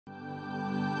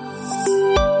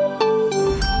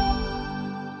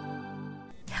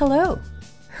Hello!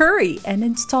 Hurry and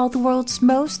install the world's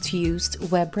most used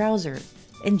web browser.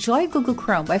 Enjoy Google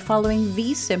Chrome by following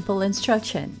these simple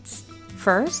instructions.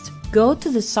 First, go to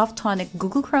the Softonic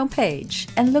Google Chrome page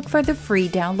and look for the free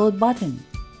download button.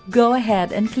 Go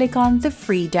ahead and click on the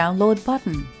free download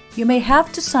button. You may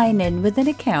have to sign in with an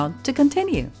account to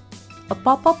continue. A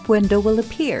pop-up window will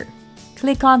appear.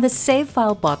 Click on the Save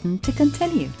File button to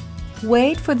continue.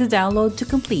 Wait for the download to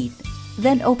complete,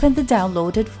 then open the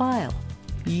downloaded file.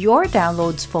 Your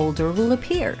Downloads folder will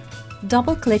appear.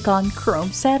 Double-click on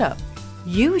Chrome Setup.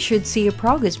 You should see a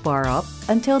progress bar up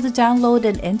until the download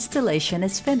and installation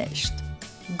is finished.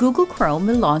 Google Chrome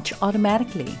will launch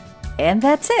automatically. And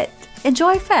that's it!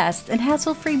 Enjoy fast and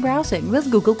hassle-free browsing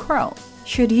with Google Chrome.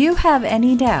 Should you have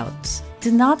any doubts,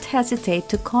 do not hesitate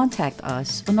to contact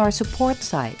us on our support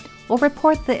site or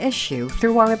report the issue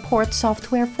through our report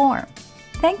software form.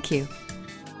 Thank you.